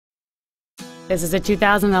This is a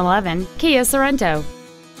 2011 Kia Sorento.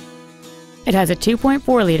 It has a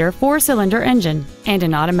 2.4-liter four-cylinder engine and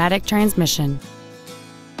an automatic transmission.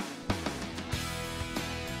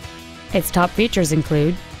 Its top features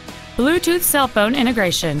include Bluetooth cell phone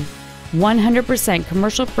integration, 100%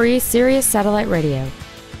 commercial-free Sirius satellite radio,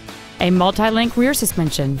 a multi-link rear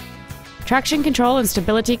suspension, traction control and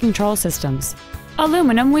stability control systems,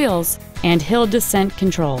 aluminum wheels, and hill descent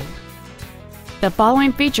control. The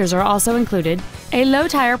following features are also included: a low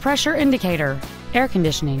tire pressure indicator, air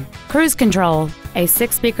conditioning, cruise control, a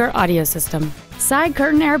 6-speaker audio system, side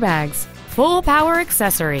curtain airbags, full power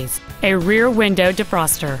accessories, a rear window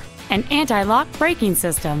defroster, an anti-lock braking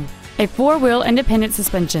system, a 4-wheel independent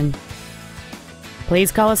suspension.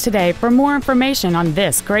 Please call us today for more information on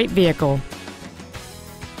this great vehicle.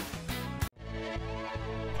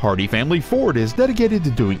 Hardy Family Ford is dedicated to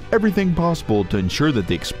doing everything possible to ensure that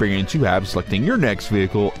the experience you have selecting your next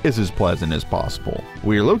vehicle is as pleasant as possible.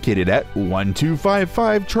 We are located at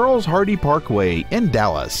 1255 Charles Hardy Parkway in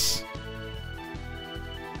Dallas.